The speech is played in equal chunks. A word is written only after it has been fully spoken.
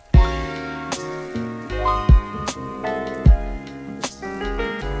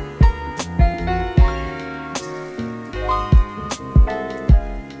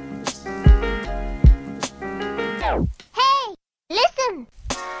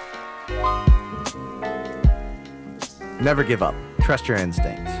Never give up. Trust your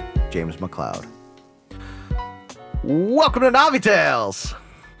instincts. James McCloud. Welcome to Navi Tales.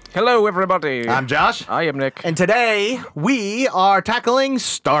 Hello, everybody. I'm Josh. I am Nick. And today we are tackling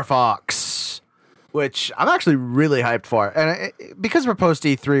Star Fox, which I'm actually really hyped for. And because we're post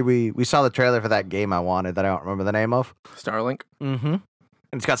E3, we saw the trailer for that game I wanted that I don't remember the name of. Starlink. Mm-hmm. And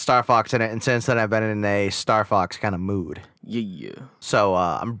it's got Star Fox in it. And since then, I've been in a Star Fox kind of mood. Yeah. So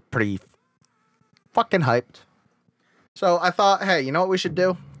I'm pretty fucking hyped. So I thought, hey, you know what we should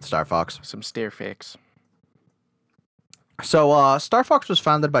do? Star Fox. Some stare fix. So Star Fox was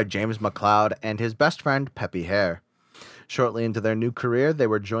founded by James McCloud and his best friend, Peppy Hare. Shortly into their new career, they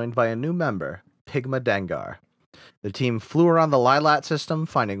were joined by a new member, Pigma Dengar. The team flew around the Lilat system,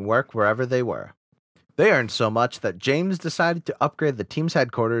 finding work wherever they were. They earned so much that James decided to upgrade the team's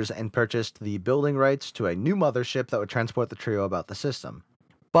headquarters and purchased the building rights to a new mothership that would transport the trio about the system,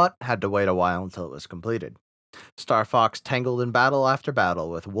 but had to wait a while until it was completed. Star Fox tangled in battle after battle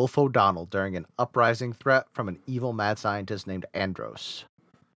with Wolf O'Donnell during an uprising threat from an evil mad scientist named Andros.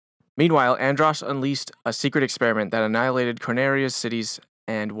 Meanwhile, Andros unleashed a secret experiment that annihilated Corneria's cities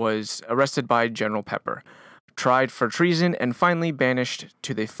and was arrested by General Pepper, tried for treason, and finally banished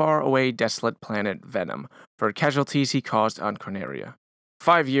to the faraway desolate planet Venom for casualties he caused on Corneria.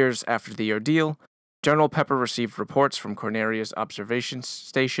 5 years after the ordeal, General Pepper received reports from Corneria's observation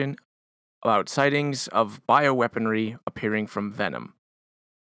station about sightings of bioweaponry appearing from Venom.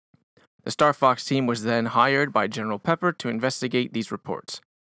 The Star Fox team was then hired by General Pepper to investigate these reports.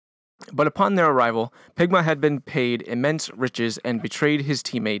 But upon their arrival, Pigma had been paid immense riches and betrayed his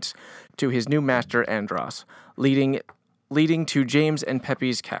teammates to his new master Andros, leading to James and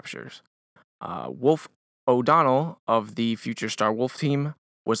Peppy's captures. Wolf O'Donnell of the future Star Wolf team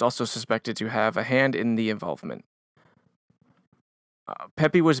was also suspected to have a hand in the involvement.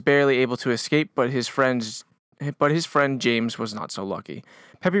 Peppy was barely able to escape, but his friend James was not so lucky.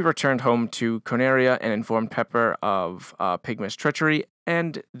 Peppy returned home to Corneria and informed Pepper of Pigma's treachery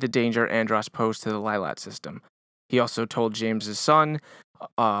and the danger Andros posed to the Lilat system. He also told James's son,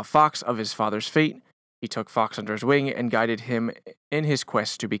 Fox, of his father's fate. He took Fox under his wing and guided him in his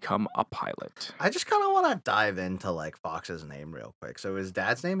quest to become a pilot. I just kind of want to dive into Fox's name real quick. So his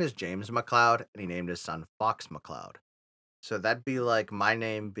dad's name is James McCloud, and he named his son Fox McCloud. So that'd be like my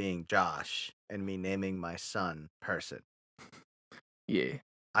name being Josh and me naming my son Person. Yeah.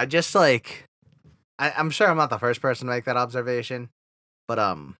 I just I'm sure I'm not the first person to make that observation, but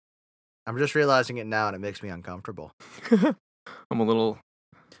I'm just realizing it now and it makes me uncomfortable. I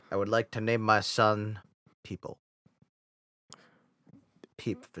would like to name my son People.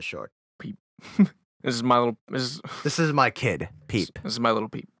 Peep for short. Peep. This is my kid, Peep. This is my little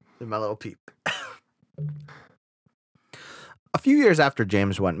Peep. This is my little Peep. A few years after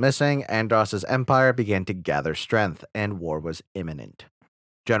James went missing, Andros' empire began to gather strength, and war was imminent.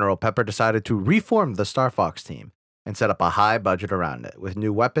 General Pepper decided to reform the Star Fox team and set up a high budget around it. With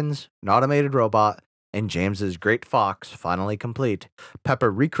new weapons, an automated robot, and James's Great Fox finally complete,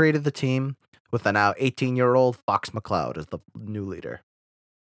 Pepper recreated the team with the now 18-year-old Fox McCloud as the new leader.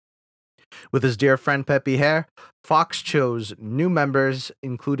 With his dear friend Peppy Hare, Fox chose new members,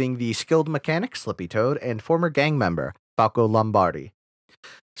 including the skilled mechanic Slippy Toad and former gang member Falco Lombardi.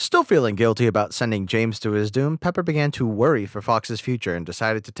 Still feeling guilty about sending James to his doom, Pepper began to worry for Fox's future and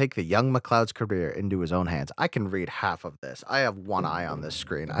decided to take the young McCloud's career into his own hands. I can read half of this. I have one eye on this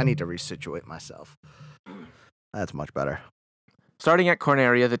screen. I need to resituate myself. That's much better. Starting at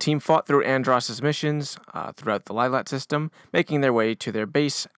Corneria, the team fought through Andros' missions throughout the Lilat system, making their way to their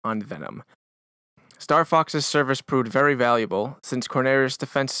base on Venom. Star Fox's service proved very valuable, since Corneria's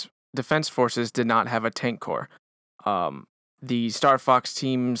defense forces did not have a tank corps. The Star Fox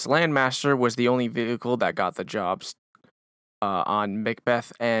team's Landmaster was the only vehicle that got the jobs on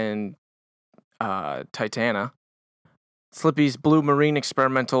Macbeth and Titana. Slippy's Blue Marine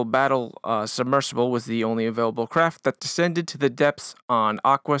experimental battle submersible was the only available craft that descended to the depths on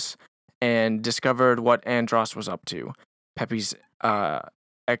Aquas and discovered what Andros was up to. Peppy's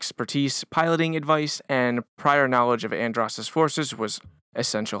expertise, piloting advice, and prior knowledge of Andros' forces was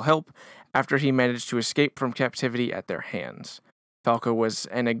essential help after he managed to escape from captivity at their hands. Falco was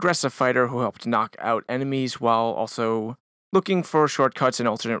an aggressive fighter who helped knock out enemies while also looking for shortcuts and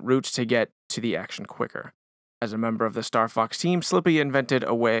alternate routes to get to the action quicker. As a member of the Star Fox team, Slippy invented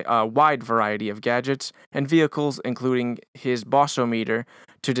a wide variety of gadgets and vehicles, including his Bossometer,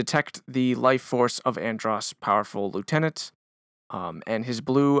 to detect the life force of Andros' powerful lieutenants, and his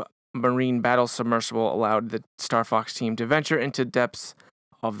Blue Marine battle submersible allowed the Star Fox team to venture into depths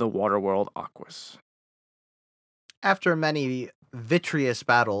of the water world Aquas. After many vitreous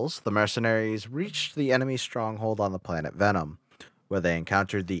battles, the mercenaries reached the enemy's stronghold on the planet Venom, where they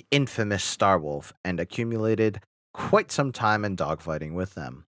encountered the infamous Starwolf and accumulated quite some time in dogfighting with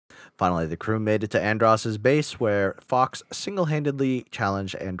them. Finally, the crew made it to Andross's base, where Fox single-handedly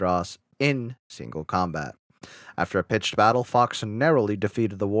challenged Andross in single combat. After a pitched battle, Fox narrowly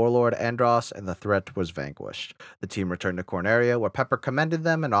defeated the warlord Andross, and the threat was vanquished. The team returned to Corneria, where Pepper commended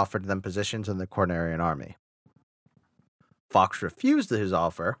them and offered them positions in the Cornerian army. Fox refused his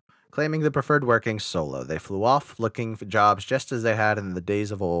offer, claiming they preferred working solo. They flew off, looking for jobs just as they had in the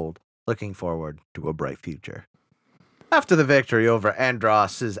days of old, looking forward to a bright future. After the victory over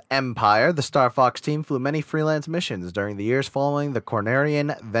Andross's empire, the Star Fox team flew many freelance missions during the years following the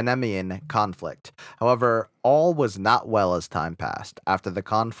Cornerian-Venemian conflict. However, all was not well as time passed. After the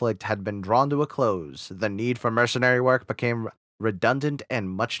conflict had been drawn to a close, the need for mercenary work became redundant and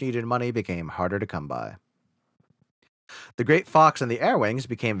much-needed money became harder to come by. The Great Fox and the Airwings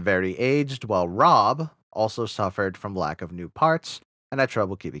became very aged, while Rob also suffered from lack of new parts and had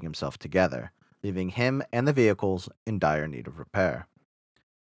trouble keeping himself together, leaving him and the vehicles in dire need of repair.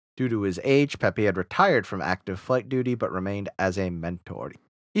 Due to his age, Peppy had retired from active flight duty but remained as a mentor.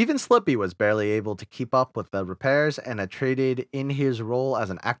 Even Slippy was barely able to keep up with the repairs and had traded in his role as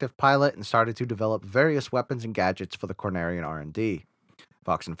an active pilot and started to develop various weapons and gadgets for the Cornerian R&D.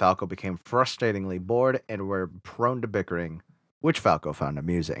 Fox and Falco became frustratingly bored and were prone to bickering, which Falco found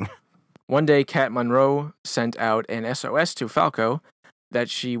amusing. One day, Kat Monroe sent out an SOS to Falco that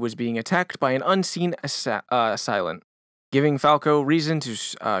she was being attacked by an unseen assailant, giving Falco reason to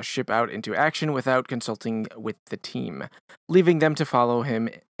ship out into action without consulting with the team, leaving them to follow him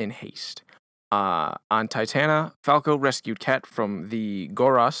in haste. On Titana, Falco rescued Kat from the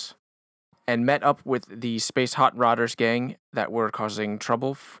Goros and met up with the Space Hot Rodders gang that were causing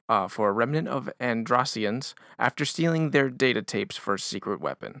trouble for a remnant of Androssians after stealing their data tapes for a secret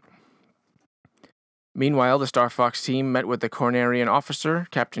weapon. Meanwhile, the Star Fox team met with the Cornerian officer,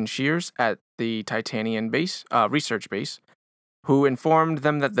 Captain Shears, at the Titanian base, research base, who informed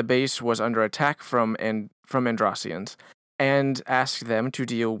them that the base was under attack from Androssians, and asked them to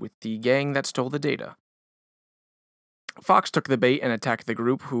deal with the gang that stole the data. Fox took the bait and attacked the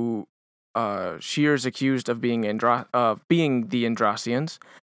group, who Shears accused of being the Androssians,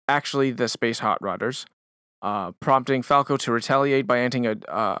 actually the Space Hot Rodders, prompting Falco to retaliate by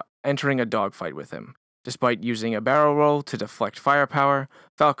entering a dogfight with him. Despite using a barrel roll to deflect firepower,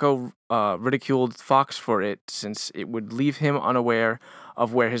 Falco ridiculed Fox for it since it would leave him unaware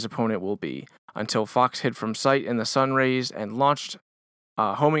of where his opponent will be, until Fox hid from sight in the sun rays and launched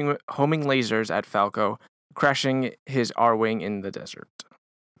homing lasers at Falco, crashing his R-Wing in the desert.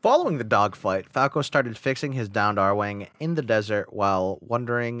 Following the dogfight, Falco started fixing his downed R-Wing in the desert while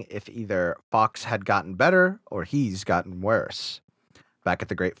wondering if either Fox had gotten better or he's gotten worse. Back at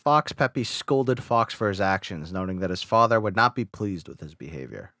the Great Fox, Peppy scolded Fox for his actions, noting that his father would not be pleased with his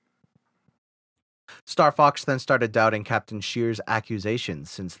behavior. Star Fox then started doubting Captain Shears' accusations,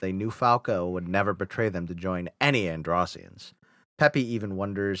 since they knew Falco would never betray them to join any Androssians. Peppy even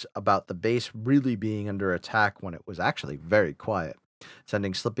wonders about the base really being under attack when it was actually very quiet,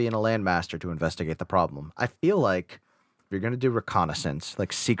 sending Slippy and a Landmaster to investigate the problem. I feel like if you're going to do reconnaissance,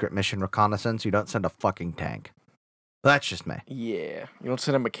 like secret mission reconnaissance, you don't send a fucking tank. That's just me. Yeah, you don't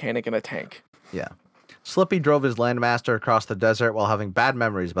send a mechanic in a tank. Yeah. Slippy drove his Landmaster across the desert while having bad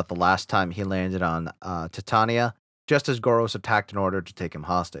memories about the last time he landed on Titania, just as Goros attacked in order to take him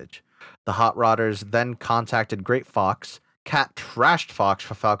hostage. The Hot Rodders then contacted Great Fox. Kat trashed Fox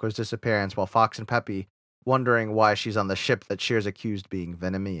for Falco's disappearance, while Fox and Peppy wondering why she's on the ship that Shears accused being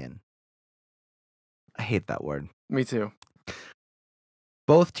Venemian. I hate that word. Me too.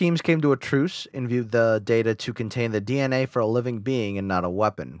 Both teams came to a truce and viewed the data to contain the DNA for a living being and not a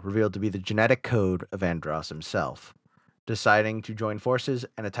weapon, revealed to be the genetic code of Andross himself, deciding to join forces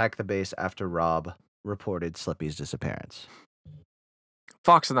and attack the base after Rob reported Slippy's disappearance.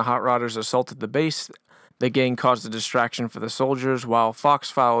 Fox and the Hot Rodders assaulted the base. The gang caused a distraction for the soldiers, while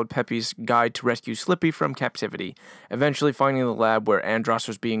Fox followed Peppy's guide to rescue Slippy from captivity, eventually finding the lab where Andross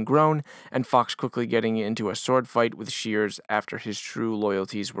was being grown, and Fox quickly getting into a sword fight with Shears after his true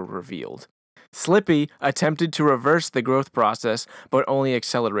loyalties were revealed. Slippy attempted to reverse the growth process, but only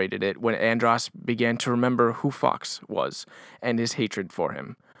accelerated it when Andross began to remember who Fox was, and his hatred for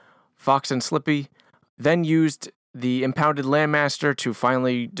him. Fox and Slippy then used the impounded Landmaster to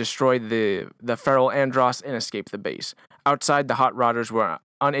finally destroy the feral Andross and escape the base. Outside, the Hot Rodders were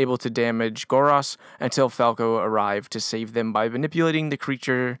unable to damage Goros until Falco arrived to save them by manipulating the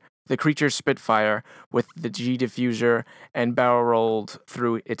creature's Spitfire with the G diffuser and barrel rolled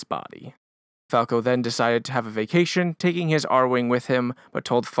through its body. Falco then decided to have a vacation, taking his R-Wing with him, but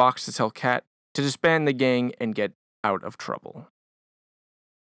told Fox to tell Cat to disband the gang and get out of trouble.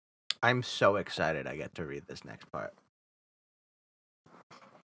 I'm so excited I get to read this next part.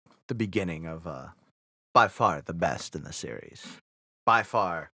 The beginning of, by far, the best in the series. By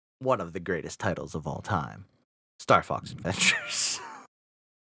far, one of the greatest titles of all time. Star Fox Adventures.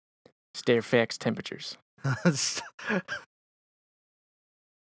 Stairfax temperatures.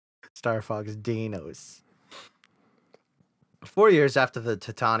 Star Fox Dinos. 4 years after the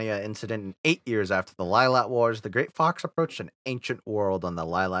Titania incident and 8 years after the Lylat Wars, the Great Fox approached an ancient world on the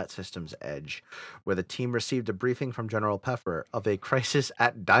Lylat system's edge, where the team received a briefing from General Pepper of a crisis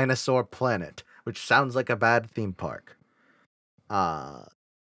at Dinosaur Planet, which sounds like a bad theme park.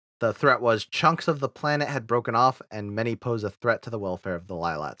 The threat was chunks of the planet had broken off, and many pose a threat to the welfare of the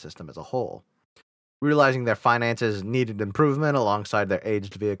Lylat system as a whole. Realizing their finances needed improvement alongside their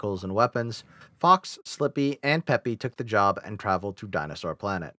aged vehicles and weapons, Fox, Slippy, and Peppy took the job and traveled to Dinosaur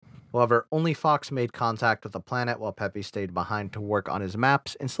Planet. However, only Fox made contact with the planet while Peppy stayed behind to work on his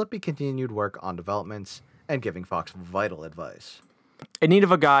maps, and Slippy continued work on developments and giving Fox vital advice. In need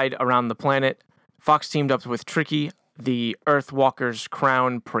of a guide around the planet, Fox teamed up with Tricky, the Earthwalker's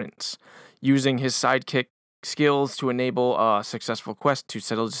crown prince, using his sidekick skills to enable a successful quest to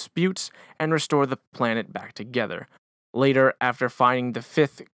settle disputes and restore the planet back together. Later, after finding the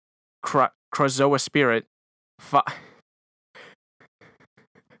fifth Krazoa spirit,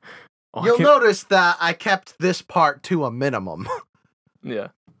 You'll notice that I kept this part to a minimum. Yeah.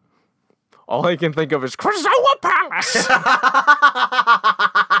 All I can think of is Krazoa Palace!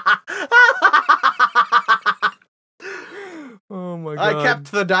 Oh my god. I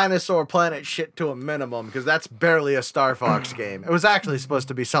kept the Dinosaur Planet shit to a minimum because that's barely a Star Fox game. It was actually supposed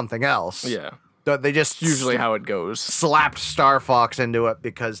to be something else. Yeah. They just Usually how it goes. slapped Star Fox into it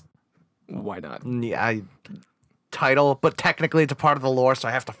because why not? Yeah, title, but technically it's a part of the lore, so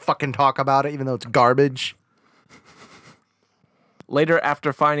I have to fucking talk about it even though it's garbage. Later,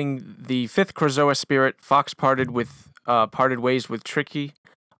 after finding the fifth Krazoa spirit, Fox parted ways with Tricky,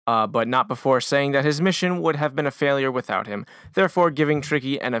 but not before saying that his mission would have been a failure without him, therefore giving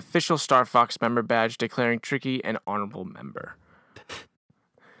Tricky an official Star Fox member badge, declaring Tricky an honorable member.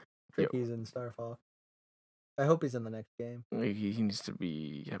 Tricky's in Star Fox. I hope he's in the next game. He needs to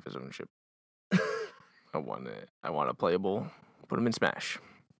have his own ship. I want a playable. Put him in Smash.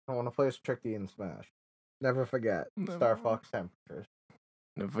 I want to play as Tricky in Smash. Never forget Star Fox temperatures.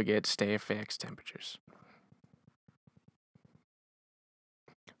 Never forget Stairfax temperatures.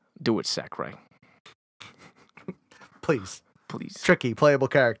 Do it, Sakurai. Please. Please. Tricky, playable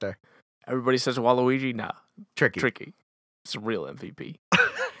character. Everybody says Waluigi. Nah. Tricky. Tricky. It's a real MVP.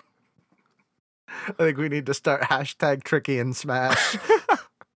 I think we need to start hashtag Tricky in Smash.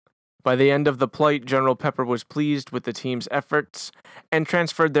 By the end of the plight, General Pepper was pleased with the team's efforts and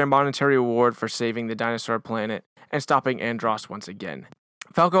transferred their monetary reward for saving the dinosaur planet and stopping Andross once again.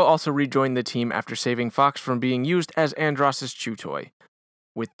 Falco also rejoined the team after saving Fox from being used as Andross's chew toy.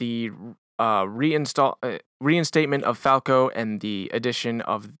 With the reinstatement of Falco and the addition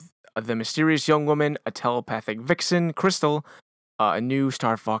of the mysterious young woman, a telepathic vixen, Crystal, a new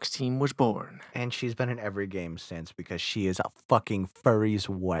Star Fox team was born. And she's been in every game since because she is a fucking furry's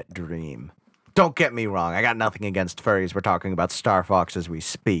wet dream. Don't get me wrong, I got nothing against furries. We're talking about Star Fox as we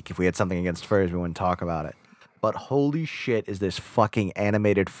speak. If we had something against furries, we wouldn't talk about it. But holy shit, is this fucking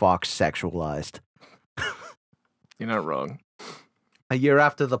animated fox sexualized. You're not wrong. A year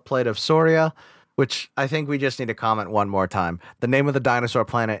after the plight of Soria, which I think we just need to comment one more time. The name of the dinosaur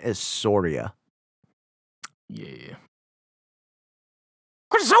planet is Soria. Yeah.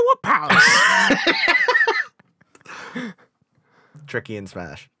 Krazoa Palace! Tricky and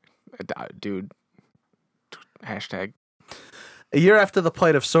Smash. Dude. Hashtag. A year after the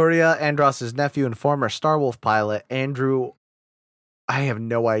plight of Soria, Andross's nephew and former Starwolf pilot, Andrew... I have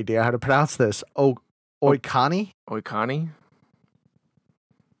no idea how to pronounce this. Oikani? Oikani?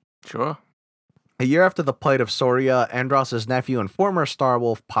 Sure. A year after the plight of Soria, Andross's nephew and former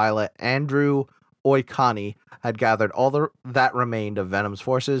Starwolf pilot, Andrew Oikani, had gathered all that remained of Venom's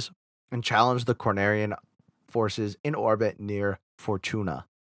forces and challenged the Cornerian forces in orbit near Fortuna.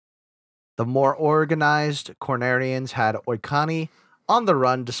 The more organized Cornerians had Oikani on the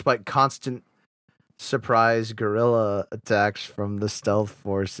run despite constant surprise guerrilla attacks from the stealth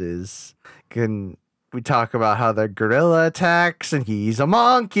forces. Can we talk about how they're guerrilla attacks and he's a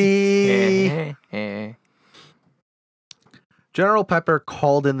monkey? General Pepper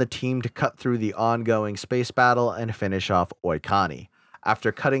called in the team to cut through the ongoing space battle and finish off Oikani.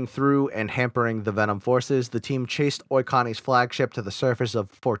 After cutting through and hampering the Venom forces, the team chased Oikani's flagship to the surface of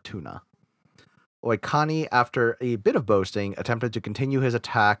Fortuna. Oikani, after a bit of boasting, attempted to continue his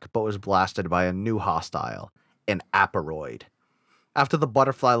attack but was blasted by a new hostile, an Aparoid. After the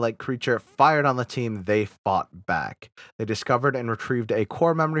butterfly-like creature fired on the team, they fought back. They discovered and retrieved a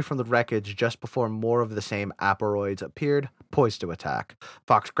core memory from the wreckage just before more of the same Aparoids appeared, poised to attack.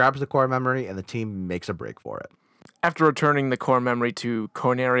 Fox grabs the core memory and the team makes a break for it. After returning the core memory to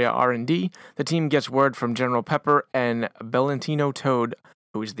Corneria R&D, the team gets word from General Pepper and Bellantino Toad,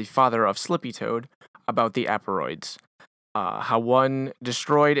 who is the father of Slippy Toad, about the Aparoids. How one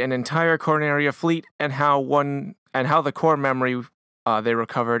destroyed an entire Corneria fleet, and how the core memory they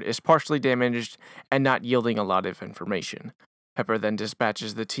recovered is partially damaged and not yielding a lot of information. Pepper then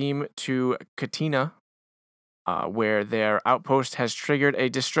dispatches the team to Katina, where their outpost has triggered a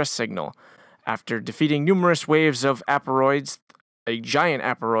distress signal. After defeating numerous waves of Aparoids, a giant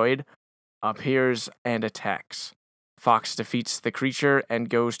Aparoid appears and attacks. Fox defeats the creature and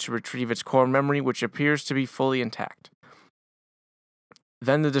goes to retrieve its core memory, which appears to be fully intact.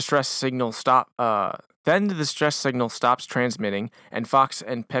 Then the distress signal stops transmitting, and Fox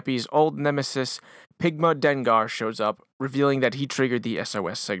and Peppy's old nemesis, Pigma Dengar, shows up, revealing that he triggered the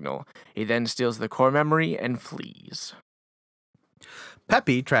SOS signal. He then steals the core memory and flees.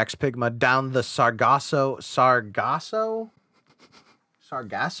 Peppy tracks Pigma down the Sargasso? Sounds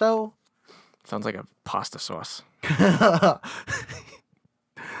like a pasta sauce.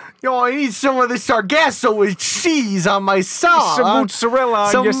 Yo, I need some of this Sargasso with cheese on my sauce. Some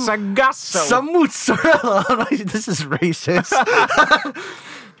mozzarella on your Sargasso. Some mozzarella on my... This is racist.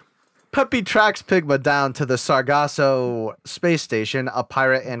 Peppy tracks Pigma down to the Sargasso space station, a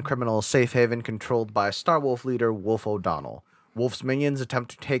pirate and criminal safe haven controlled by Starwolf leader Wolf O'Donnell. Wolf's minions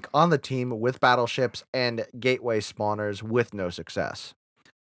attempt to take on the team with battleships and gateway spawners with no success.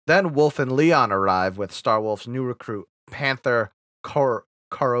 Then Wolf and Leon arrive with Starwolf's new recruit, Panther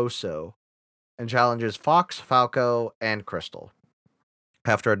Caroso, and challenges Fox, Falco, and Crystal.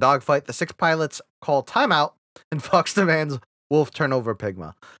 After a dogfight, the 6 pilots call timeout, and Fox demands Wolf turn over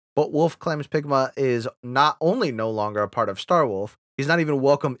Pigma. But Wolf claims Pigma is not only no longer a part of Starwolf, he's not even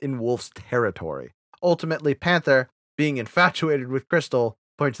welcome in Wolf's territory. Ultimately, Panther, being infatuated with Crystal,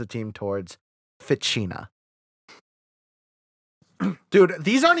 points the team towards Ficina. Dude,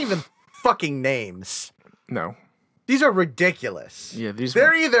 these aren't even fucking names. No. These are ridiculous. Yeah,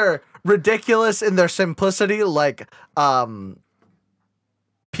 they're either ridiculous in their simplicity, like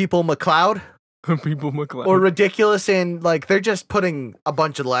People McLeod, or ridiculous in like they're just putting a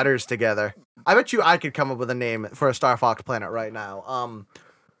bunch of letters together. I bet you I could come up with a name for a Star Fox planet right now.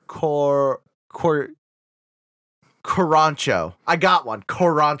 Corancho. I got one.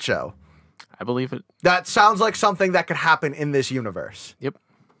 Corancho. I believe it. That sounds like something that could happen in this universe. Yep.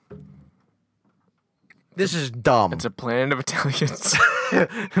 This is dumb. It's a planet of Italians.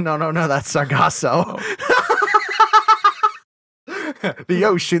 No, that's Sargasso. Oh. The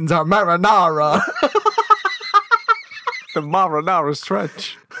oceans are marinara. The Marinara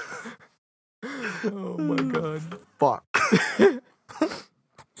Stretch. Oh my god. Fuck.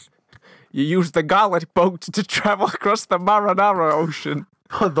 You use the Gauntlet boat to travel across the Marinara Ocean.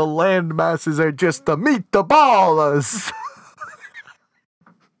 The land masses are just the meatballs.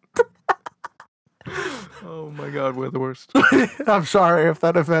 Oh my god, we're the worst. I'm sorry if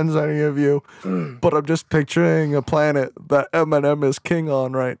that offends any of you, but I'm just picturing a planet that Eminem is king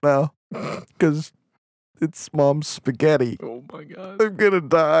on right now. Because it's mom's spaghetti. Oh my god. I'm gonna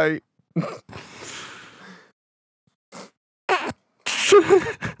die.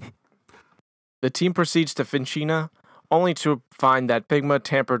 The team proceeds to Ficina, only to find that Pigma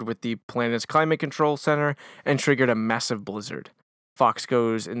tampered with the planet's climate control center and triggered a massive blizzard. Fox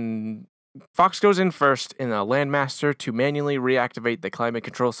goes in first in a Landmaster to manually reactivate the climate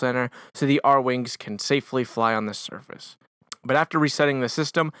control center so the R-Wings can safely fly on the surface. But after resetting the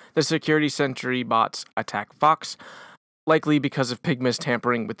system, the security sentry bots attack Fox, likely because of Pigma's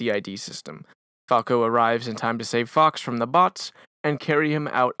tampering with the ID system. Falco arrives in time to save Fox from the bots and carry him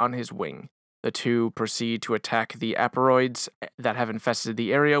out on his wing. The two proceed to attack the Aparoids that have infested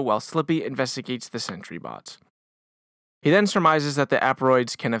the area while Slippy investigates the sentry bots. He then surmises that the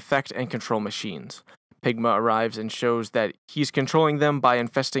Aparoids can affect and control machines. Pigma arrives and shows that he's controlling them by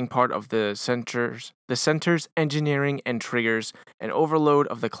infesting part of the center's engineering and triggers an overload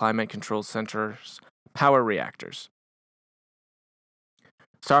of the climate control center's power reactors.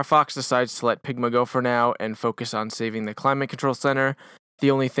 Star Fox decides to let Pigma go for now and focus on saving the climate control center,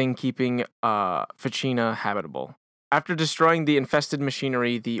 the only thing keeping Ficina habitable. After destroying the infested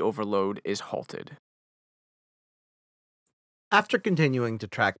machinery, the overload is halted. After continuing to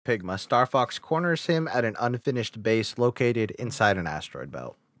track Pigma, Star Fox corners him at an unfinished base located inside an asteroid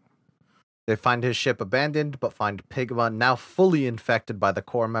belt. They find his ship abandoned, but find Pigma now fully infected by the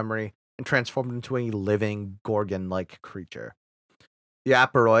core memory and transformed into a living Gorgon-like creature. The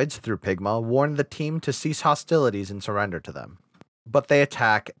Aperoids, through Pigma, warn the team to cease hostilities and surrender to them. But they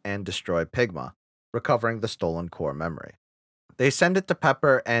attack and destroy Pigma, recovering the stolen core memory. They send it to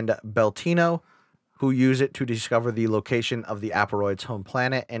Pepper and Beltino, who use it to discover the location of the Aperoids' home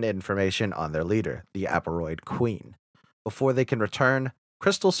planet and information on their leader, the Aperoid Queen. Before they can return,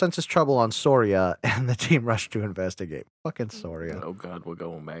 Crystal senses trouble on Soria, and the team rush to investigate. Fucking Soria. Oh god, we're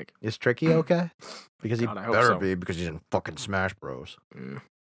going back. Is Tricky okay? Because he God, I hope better so. be, because he's in fucking Smash Bros.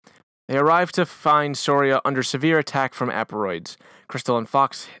 They arrive to find Soria under severe attack from Aperoids. Crystal and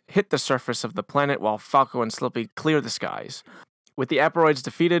Fox hit the surface of the planet while Falco and Slippy clear the skies. With the Aperoids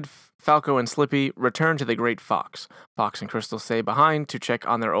defeated, Falco and Slippy return to the Great Fox. Fox and Crystal stay behind to check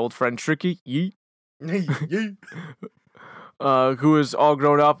on their old friend Tricky, who is all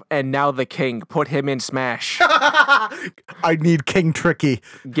grown up and now the king. Put him in Smash. I need King Tricky.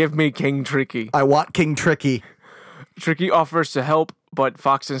 Give me King Tricky. I want King Tricky. Tricky offers to help, but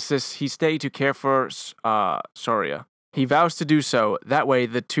Fox insists he stay to care for Soria. He vows to do so. That way,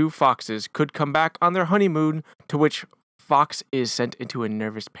 the two foxes could come back on their honeymoon, to which Fox is sent into a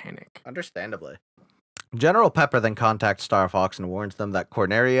nervous panic. Understandably. General Pepper then contacts Star Fox and warns them that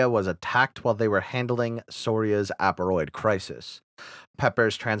Corneria was attacked while they were handling Soria's Aperoid crisis.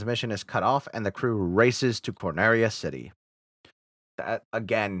 Pepper's transmission is cut off and the crew races to Corneria City. That,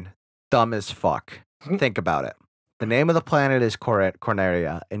 again, dumb as fuck. Think about it. The name of the planet is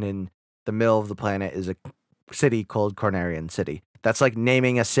Corneria, and in the middle of the planet is a city called Cornerian City. That's like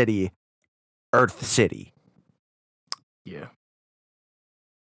naming a city Earth City. Yeah.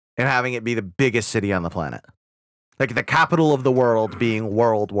 And having it be the biggest city on the planet. Like the capital of the world being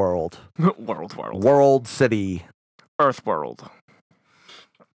World. World. World City. Earth World.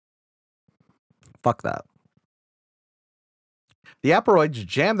 Fuck that. The Aperoids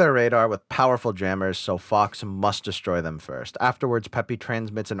jam their radar with powerful jammers, so Fox must destroy them first. Afterwards, Peppy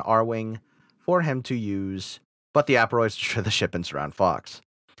transmits an R-Wing for him to use, but the Aperoids destroy the ship and surround Fox.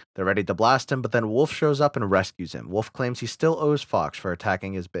 They're ready to blast him, but then Wolf shows up and rescues him. Wolf claims he still owes Fox for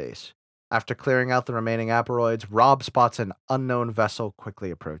attacking his base. After clearing out the remaining Aperoids, Rob spots an unknown vessel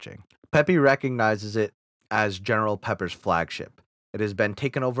quickly approaching. Peppy recognizes it as General Pepper's flagship. It has been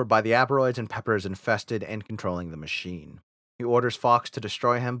taken over by the Aperoids, and Pepper is infested and controlling the machine. He orders Fox to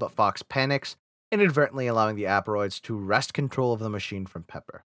destroy him, but Fox panics, inadvertently allowing the Aperoids to wrest control of the machine from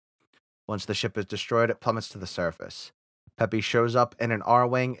Pepper. Once the ship is destroyed, it plummets to the surface. Peppy shows up in an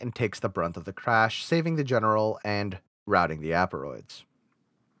R-Wing and takes the brunt of the crash, saving the general and routing the Aperoids.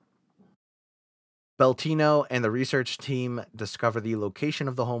 Beltino and the research team discover the location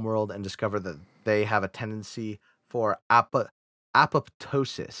of the homeworld and discover that they have a tendency for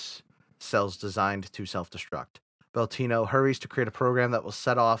apoptosis, cells designed to self-destruct. Beltino hurries to create a program that will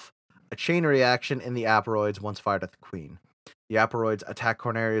set off a chain reaction in the Aperoids once fired at the Queen. The Aperoids attack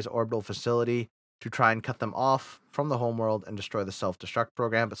Corneria's orbital facility to try and cut them off from the homeworld and destroy the self-destruct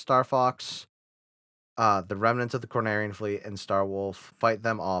program, but Star Fox, the remnants of the Cornerian fleet, and Star Wolf fight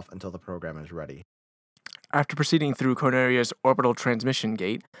them off until the program is ready. After proceeding through Corneria's orbital transmission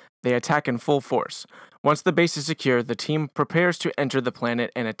gate, they attack in full force. Once the base is secure, the team prepares to enter the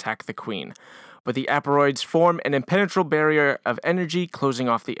planet and attack the Queen, but the Aperoids form an impenetrable barrier of energy closing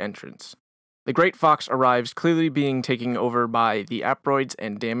off the entrance. The Great Fox arrives, clearly being taken over by the Aperoids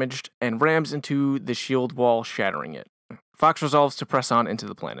and damaged, and rams into the shield wall, shattering it. Fox resolves to press on into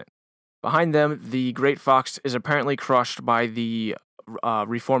the planet. Behind them, the Great Fox is apparently crushed by the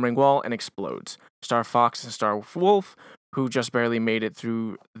reforming wall and explodes. Star Fox and Star Wolf, who just barely made it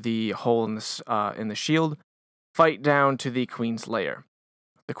through the hole in the shield, fight down to the Queen's lair.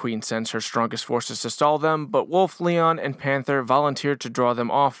 The Queen sends her strongest forces to stall them, but Wolf, Leon, and Panther volunteer to draw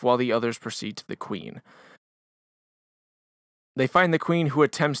them off while the others proceed to the Queen. They find the Queen, who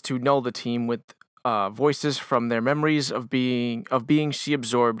attempts to null the team with voices from their memories of being she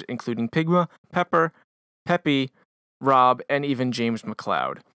absorbed, including Pigma, Pepper, Peppy, Rob, and even James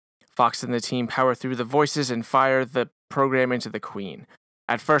McLeod. Fox and the team power through the voices and fire the program into the Queen.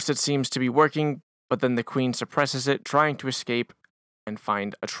 At first it seems to be working, but then the Queen suppresses it, trying to escape and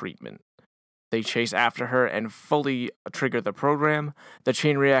find a treatment. They chase after her and fully trigger the program. The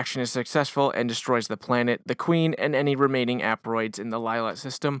chain reaction is successful and destroys the planet, the Queen, and any remaining Aperoids in the Lylat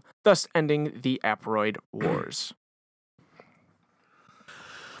system, thus ending the Aperoid Wars.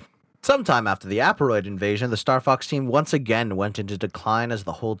 Sometime after the Aperoid invasion, the Star Fox team once again went into decline as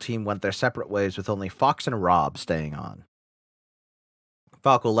the whole team went their separate ways, with only Fox and Rob staying on.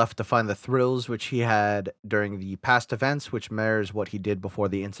 Falco left to find the thrills which he had during the past events, which mirrors what he did before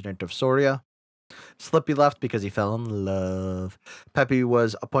the incident of Soria. Slippy left because he fell in love. Peppy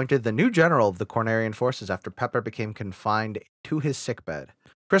was appointed the new general of the Cornerian forces after Pepper became confined to his sickbed.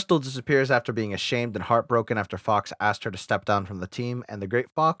 Crystal disappears after being ashamed and heartbroken after Fox asked her to step down from the team, and the Great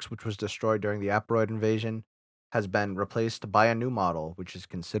Fox, which was destroyed during the Aperoid invasion, has been replaced by a new model, which is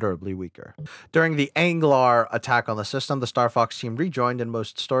considerably weaker. During the Anglar attack on the system, the Star Fox team rejoined in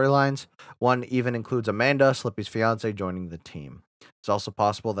most storylines. One even includes Amanda, Slippy's fiance, joining the team. It's also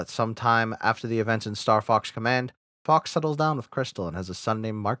possible that sometime after the events in Star Fox Command, Fox settles down with Crystal and has a son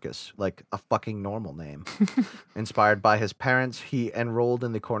named Marcus, like a fucking normal name. Inspired by his parents, he enrolled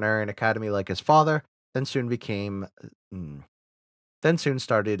in the Cornerian Academy like his father, then soon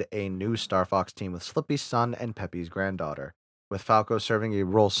started a new Star Fox team with Slippy's son and Peppy's granddaughter, with Falco serving a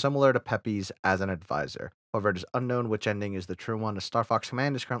role similar to Peppy's as an advisor. However, it is unknown which ending is the true one, as Star Fox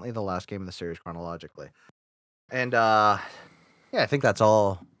Command is currently the last game of the series chronologically. And, yeah, I think that's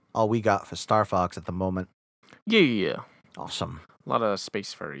all we got for Star Fox at the moment. Yeah. Awesome. A lot of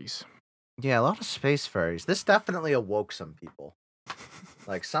space furries. Yeah, a lot of space furries. This definitely awoke some people.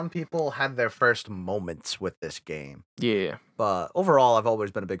 Like, some people had their first moments with this game. Yeah. But overall, I've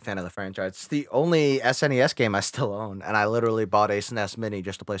always been a big fan of the franchise. It's the only SNES game I still own, and I literally bought a SNES Mini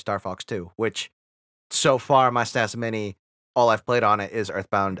just to play Star Fox 2, which, so far, my SNES Mini, all I've played on it is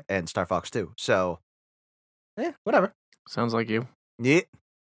Earthbound and Star Fox 2. So, whatever. Sounds like you. Yeah.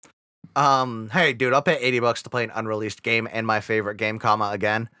 Hey, dude, I'll pay $80 to play an unreleased game and my favorite game,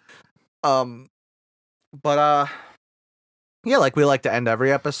 again. Yeah, like we like to end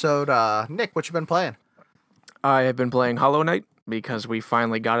every episode. Nick, what you been playing? I have been playing Hollow Knight because we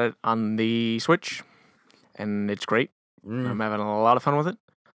finally got it on the Switch, and it's great. I'm having a lot of fun with it.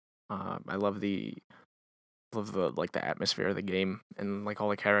 I love the atmosphere of the game and like all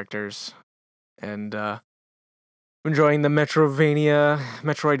the characters, and enjoying the Metroidvania,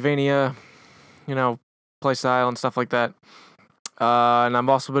 playstyle and stuff like that. And I've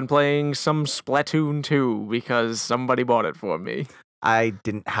also been playing some Splatoon 2 because somebody bought it for me. I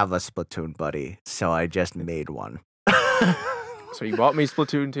didn't have a Splatoon buddy, so I just made one. So you bought me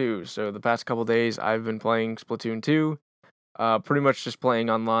Splatoon 2. So the past couple days, I've been playing Splatoon 2. Pretty much just playing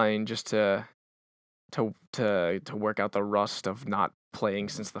online just to work out the rust of not playing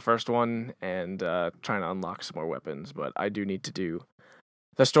since the first one, and trying to unlock some more weapons. But I do need to do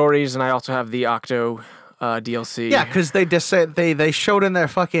the stories, and I also have the Octo DLC. Yeah, because they just said they showed in their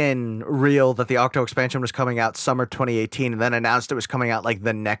fucking reel that the Octo expansion was coming out summer 2018, and then announced it was coming out like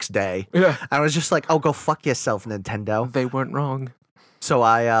the next day. Yeah, I was just like, "Oh, go fuck yourself, Nintendo." They weren't wrong. So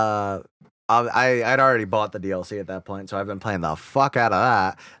I'd already bought the DLC at that point, so I've been playing the fuck out of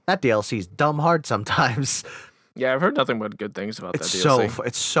that. That DLC's dumb hard sometimes. Yeah, I've heard nothing but good things about that DLC.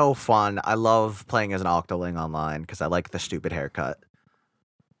 It's so fun. I love playing as an Octoling online because I like the stupid haircut.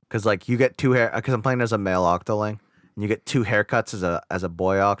 Because like you get because I'm playing as a male Octoling, and you get two haircuts as a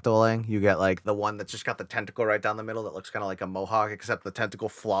boy Octoling. You get like the one that's just got the tentacle right down the middle that looks kind of like a mohawk, except the tentacle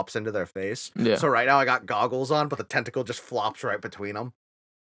flops into their face. Yeah. So right now I got goggles on, but the tentacle just flops right between them.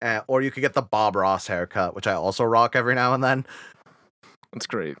 Or you could get the Bob Ross haircut, which I also rock every now and then. That's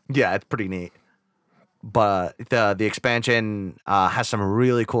great. Yeah, it's pretty neat. But the expansion has some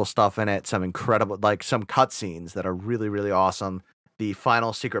really cool stuff in it. Some incredible, like some cutscenes that are really, really awesome. The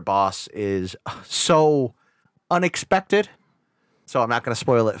final secret boss is so unexpected. So I'm not going to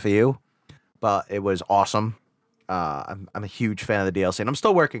spoil it for you, but it was awesome. I'm a huge fan of the DLC, and I'm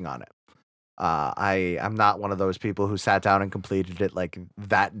still working on it. I'm not one of those people who sat down and completed it like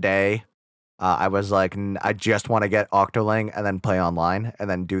that day. I was like, I just want to get Octoling and then play online and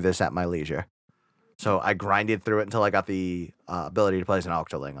then do this at my leisure. So I grinded through it until I got the ability to play as an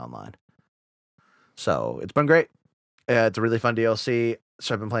Octoling online. So it's been great. It's a really fun DLC.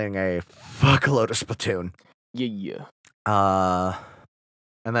 So I've been playing a fuckload of Splatoon. Yeah.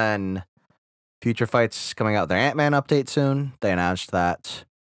 And then Future Fight's coming out with their Ant-Man update soon. They announced that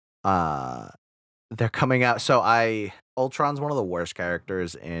they're coming out. So Ultron's one of the worst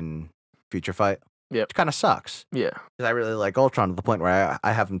characters in Future Fight. Yeah. Which kind of sucks. Yeah. Because I really like Ultron to the point where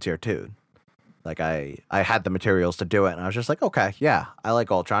I have him tier 2. Like, I had the materials to do it, and I was just like, okay, yeah, I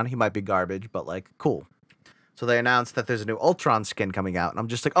like Ultron. He might be garbage, but, like, cool. So they announced that there's a new Ultron skin coming out, and I'm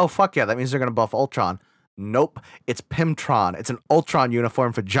just like, oh, fuck yeah, that means they're going to buff Ultron. Nope, it's Pimtron. It's an Ultron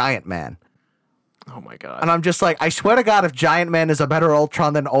uniform for Giant Man. Oh, my God. And I'm just like, I swear to God, if Giant Man is a better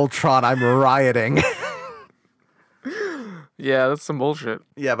Ultron than Ultron, I'm rioting. Yeah, that's some bullshit.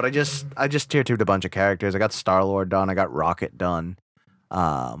 Yeah, but I just tier 2'd a bunch of characters. I got Star-Lord done. I got Rocket done.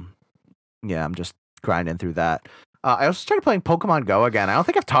 Yeah, I'm just grinding through that. I also started playing Pokemon Go again. I don't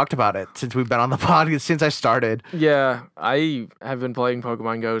think I've talked about it since we've been on the podcast since I started. Yeah, I have been playing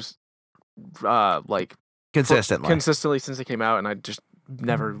Pokemon Go's like Consistently since it came out, and I just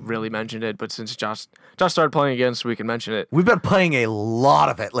never really mentioned it. But since Josh started playing again, so we can mention it. We've been playing a lot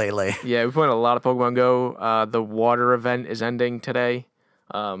of it lately. Yeah, we played a lot of Pokemon Go. The water event is ending today,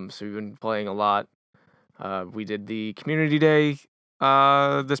 so we've been playing a lot. We did the community day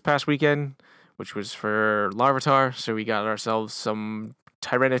this past weekend, which was for Larvitar. So we got ourselves some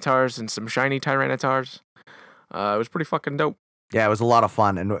Tyrannitars and some shiny Tyrannitars. It was pretty fucking dope. Yeah, it was a lot of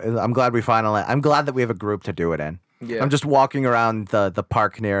fun, and I'm glad that we have a group to do it in. Yeah. I'm just walking around the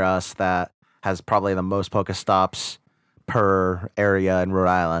park near us that has probably the most Pokestops per area in Rhode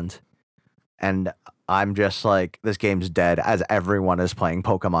Island, and I'm just like, this game's dead as everyone is playing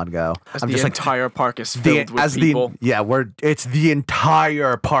Pokemon Go. I'm just like, entire park is filled with people. It's the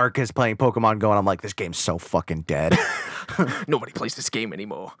entire park is playing Pokemon Go, and I'm like, this game's so fucking dead. Nobody plays this game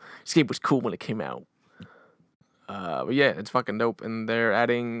anymore. This game was cool when it came out. But yeah, it's fucking dope, and they're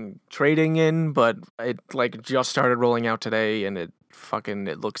adding trading in, but it like just started rolling out today, and it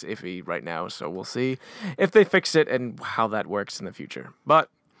looks iffy right now. So we'll see if they fix it and how that works in the future. But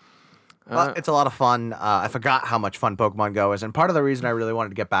it's a lot of fun. I forgot how much fun Pokemon Go is, and part of the reason I really wanted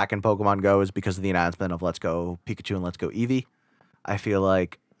to get back in Pokemon Go is because of the announcement of Let's Go Pikachu and Let's Go Eevee. I feel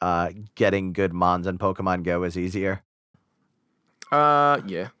like getting good Mons in Pokemon Go is easier.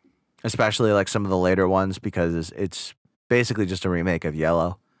 Yeah. Especially like some of the later ones, because it's basically just a remake of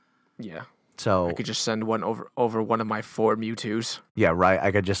Yellow. Yeah. So I could just send one over one of my 4 Mewtwo's. Yeah, right.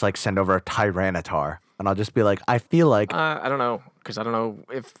 I could just like send over a Tyranitar, and I'll just be like, I feel like I don't know, because I don't know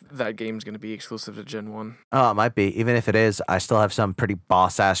if that game's gonna be exclusive to Gen 1. Oh, it might be. Even if it is, I still have some pretty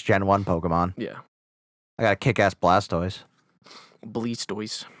boss ass Gen 1 Pokemon. Yeah. I got a kick ass Blastoise.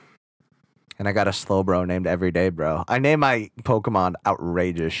 Blastoise. And I got a Slowbro named Everyday Bro. I name my Pokemon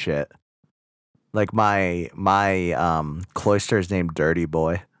outrageous shit. Like my Cloyster is named Dirty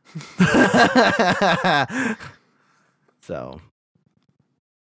Boy. So,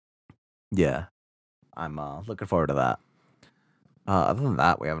 yeah, I'm looking forward to that. Other than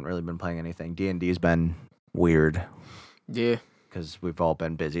that, we haven't really been playing anything. D&D's been weird. Yeah. Because we've all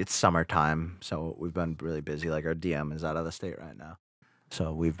been busy. It's summertime, so we've been really busy. Like, our DM is out of the state right now.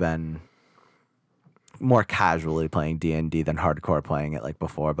 So we've been more casually playing D&D than hardcore playing it like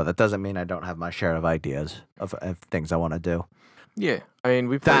before. But that doesn't mean I don't have my share of ideas of things I want to do. Yeah. I mean,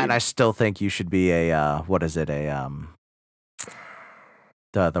 we played... That, and I still think you should be a,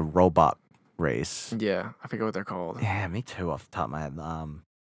 the robot race. Yeah, I forget what they're called. Yeah, me too, off the top of my head.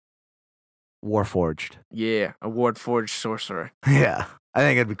 Warforged. Yeah, a Warforged sorcerer. Yeah, I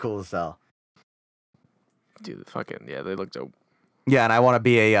think it'd be cool to sell. Dude, yeah, they look dope. Yeah, and I want to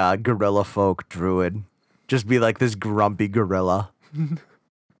be a gorilla folk druid. Just be like this grumpy gorilla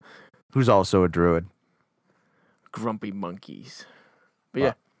who's also a druid. Grumpy monkeys. But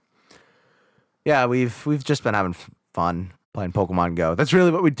yeah. Yeah, we've just been having fun playing Pokemon Go. That's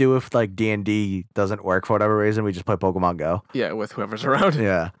really what we do if like D&D doesn't work for whatever reason. We just play Pokemon Go. Yeah, with whoever's around.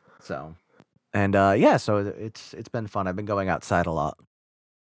 Yeah. So, and so it's been fun. I've been going outside a lot.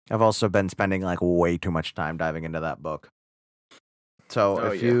 I've also been spending like way too much time diving into that book. So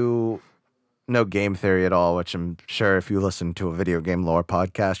if you know game theory at all, which I'm sure if you listen to a video game lore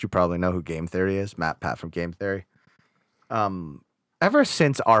podcast, you probably know who Game Theory is. Pat from Game Theory. Ever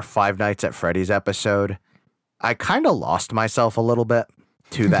since our Five Nights at Freddy's episode, I kind of lost myself a little bit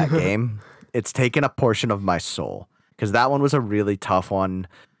to that game. It's taken a portion of my soul, because that one was a really tough one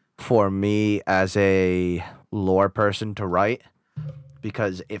for me as a lore person to write,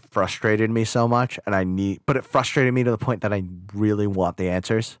 because it frustrated me so much, but it frustrated me to the point that I really want the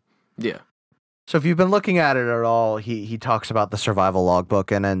answers. Yeah. So if you've been looking at it at all, he talks about the survival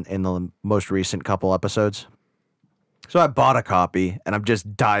logbook in the most recent couple episodes. So I bought a copy, and I'm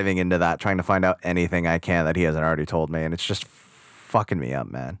just diving into that, trying to find out anything I can that he hasn't already told me, and it's just fucking me up,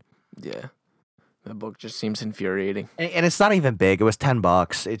 man. Yeah. That book just seems infuriating. And it's not even big. It was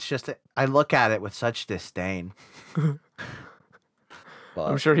 $10. It's just, I look at it with such disdain. But,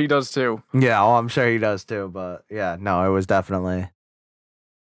 I'm sure he does too. Yeah, I'm sure he does too, but yeah, no, it was definitely...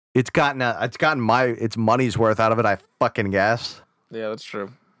 It's gotten its money's worth out of it, I fucking guess. Yeah, that's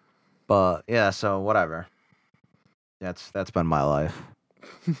true. But yeah, so whatever. That's been my life.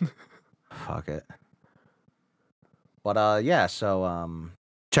 Fuck it. But yeah, so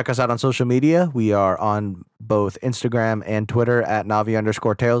check us out on social media. We are on both Instagram and Twitter at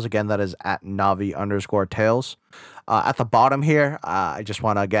Navi_Tales. Again, that is at Navi_Tales. At the bottom here, I just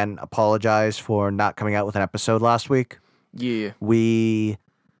want to again apologize for not coming out with an episode last week. Yeah. We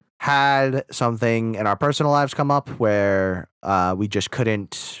had something in our personal lives come up where we just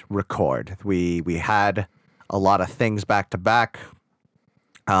couldn't record. We had a lot of things back to back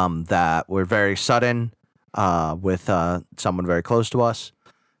that were very sudden with someone very close to us.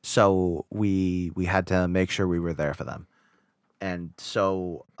 So we had to make sure we were there for them. And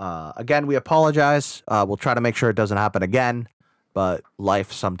so, again, we apologize. We'll try to make sure it doesn't happen again, but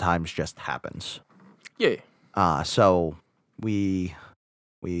life sometimes just happens. Yeah. So we'll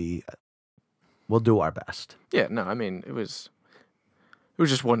do our best. Yeah, no, I mean, it was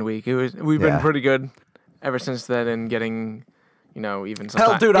just 1 week. We've been pretty good ever since then and getting, even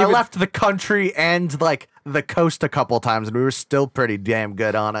Hell, dude, I left the country and, like, the coast a couple times, and we were still pretty damn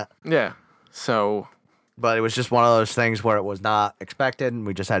good on it. Yeah, so... But it was just one of those things where it was not expected, and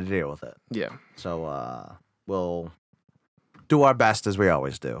we just had to deal with it. Yeah. So we'll do our best as we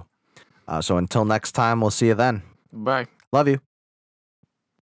always do. So until next time, we'll see you then. Bye. Love you.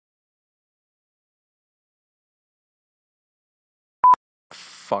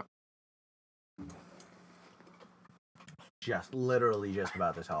 Fuck. Literally just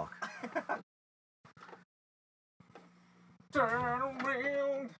about to talk. Turn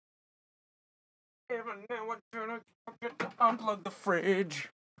around. Every now and then I forget to unplug the fridge.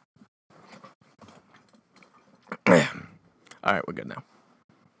 Alright, we're good now.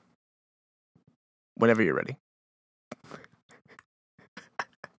 Whenever you're ready.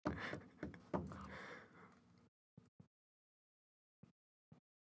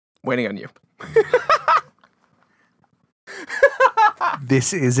 Waiting on you.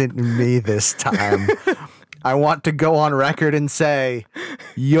 This isn't me this time. I want to go on record and say,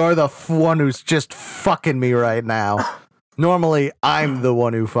 you're the one who's just fucking me right now. Normally, I'm the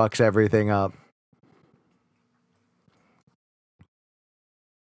one who fucks everything up.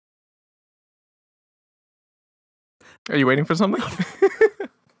 Are you waiting for something?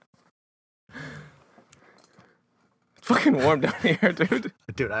 It's fucking warm down here, dude.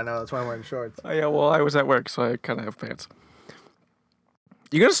 Dude, I know. That's why I'm wearing shorts. Oh, yeah, well, I was at work, so I kind of have pants.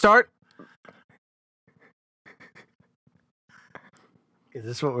 You gonna start? Is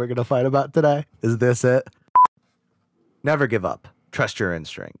this what we're going to fight about today? Is this it? Never give up. Trust your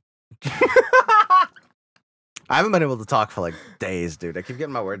instinct. I haven't been able to talk for like days, dude. I keep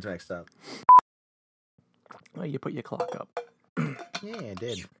getting my words mixed up. Oh, you put your clock up. Yeah, I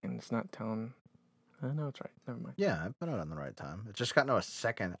did. And it's not telling... no, it's right. Never mind. Yeah, I put it on the right time. It just got no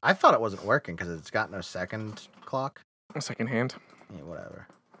second. I thought it wasn't working because it's got no second clock. A second hand? Yeah, whatever.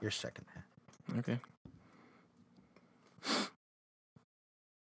 Your second hand. Okay.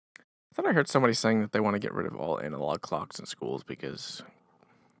 I thought I heard somebody saying that they want to get rid of all analog clocks in schools because...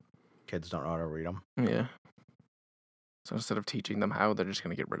 Kids don't know how to read them. Yeah. So instead of teaching them how, they're just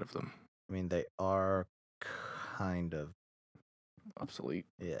going to get rid of them. I mean, they are kind of... obsolete.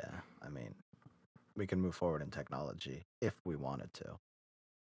 Yeah, I mean, we can move forward in technology if we wanted to.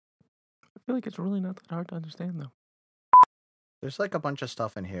 I feel like it's really not that hard to understand, though. There's like a bunch of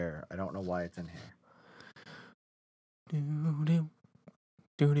stuff in here. I don't know why it's in here.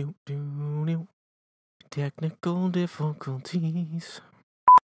 Technical difficulties.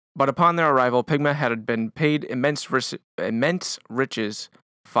 But upon their arrival, Pigma had been paid immense riches.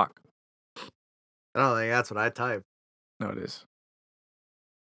 Fuck. I don't think that's what I typed. No, it is.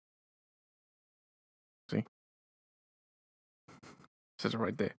 See? It says it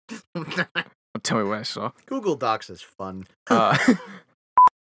right there. Tell me what I saw. Google Docs is fun.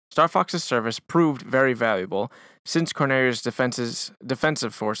 Star Fox's service proved very valuable since Corneria's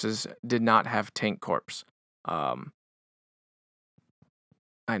defensive forces did not have tank corps. I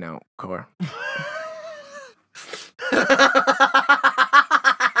know, Core.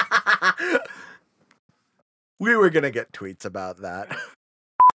 We were going to get tweets about that.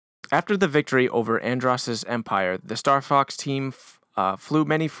 After the victory over Andross's empire, the Star Fox team flew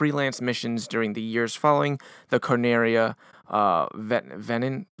many freelance missions during the years following the Corneria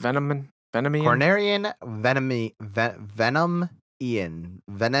Venomian. Cornerian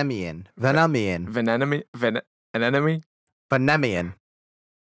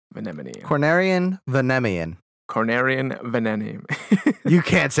Cornerian Venemian. You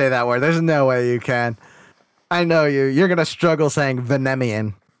can't say that word. There's no way you can. I know you. You're going to struggle saying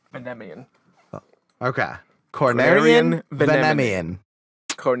Venemian. Venemian. Okay. Cornerian Venemian.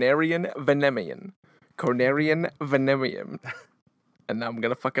 Cornerian Venemian. Cornerian Venemian. And now I'm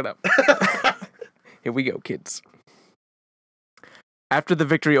going to fuck it up. Here we go, kids. After the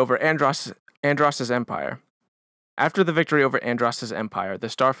victory over Andross's empire, the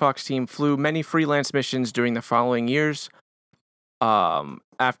Star Fox team flew many freelance missions during the following years.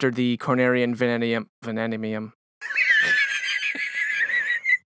 After the Cornerian Venemium.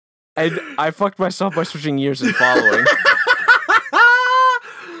 And I fucked myself by switching years and following.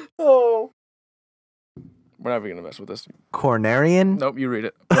 Oh. We're never gonna mess with this. Cornarian? Nope, you read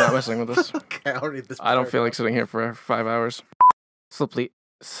it. We're not messing with this. Okay, I'll read this. I don't feel like sitting here for 5 hours. Slippery.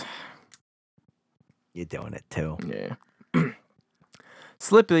 You're doing it too. Yeah.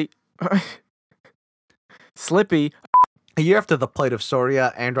 Slippy. Slippy. A year after the plight of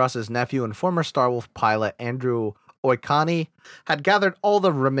Soria, Andros' nephew and former Starwolf pilot Andrew Oikani had gathered all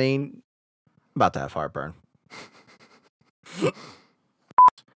the about to have heartburn.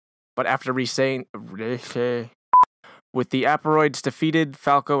 But after resaying with the Aperoids defeated,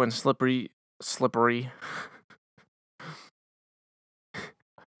 Falco and Slippery.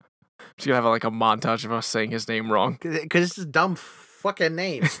 She's gonna have like a montage of us saying his name wrong. Because it's a dumb fucking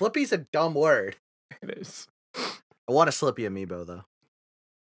name. Slippy's a dumb word. It is. I want a Slippy amiibo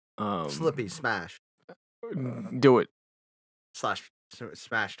though. Slippy Smash. Do it. Smash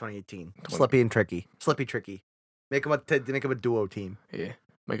 2018. Slippy and Tricky. Slippy Tricky. Make them a duo team. Yeah.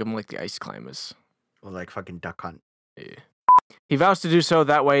 Make them like the Ice Climbers. Or like fucking Duck Hunt. Yeah. He vows to do so.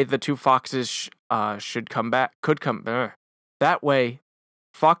 That way, the two foxes could come back. That way,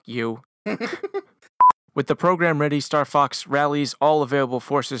 fuck you. With the program ready, Star Fox rallies all available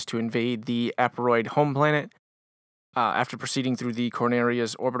forces to invade the Aperoid home planet. After proceeding through the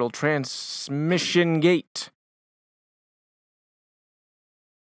Corneria's orbital transmission gate.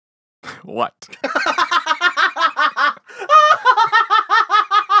 What?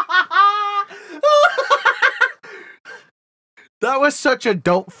 That was such a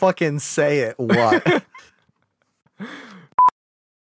don't fucking say it. What?